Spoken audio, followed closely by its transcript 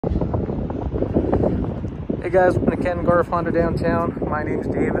Hey guys, welcome to Ken Garf Honda Downtown. My name's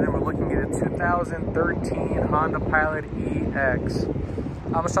David and we're looking at a 2013 Honda Pilot EX.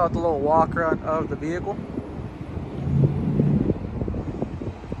 I'm gonna start with a little walk around of the vehicle.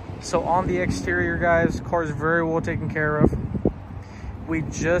 So on the exterior, guys, the car is very well taken care of. We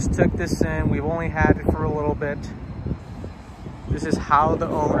just took this in. We've only had it for a little bit. This is how the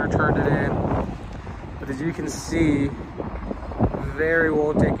owner turned it in. But as you can see, very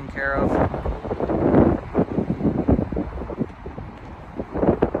well taken care of.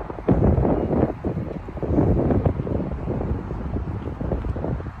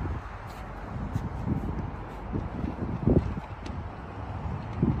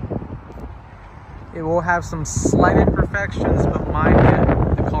 It will have some slight imperfections, but mind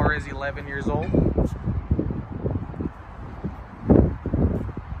you, the car is 11 years old.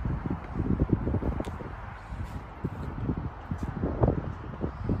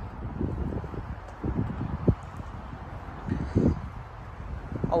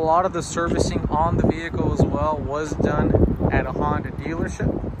 A lot of the servicing on the vehicle as well was done at a Honda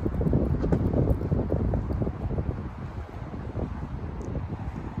dealership.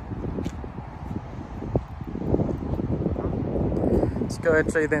 Let's go ahead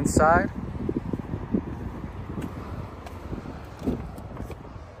and show you the inside.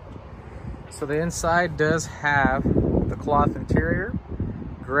 So the inside does have the cloth interior,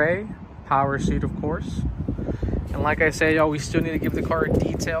 gray, power seat of course. And like I say, y'all, we still need to give the car a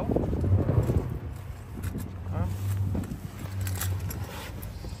detail.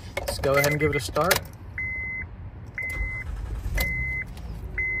 Let's go ahead and give it a start.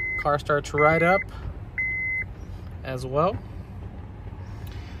 Car starts right up as well.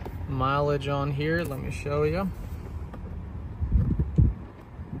 Mileage on here, let me show you.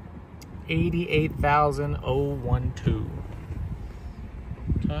 88,012.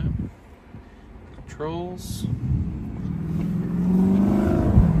 Okay. Controls.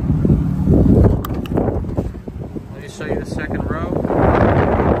 Let me show you the second row.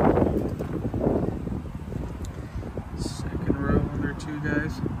 Second row under two,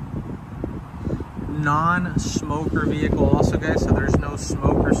 guys. Non-smoker vehicle also, guys, so there's no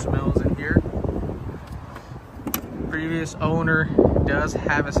smoker smells in here. Previous owner does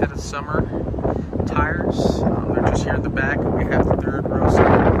have a set of summer tires. They're just here at the back. We have the third row seat.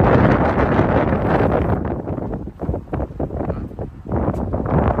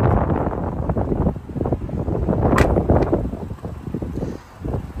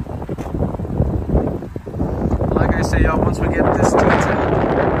 Like I say, y'all, once we get this detailed,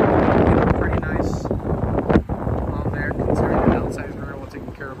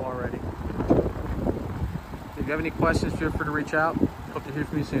 already. If you have any questions, feel free to reach out. Hope to hear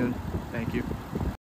from you soon. Thank you.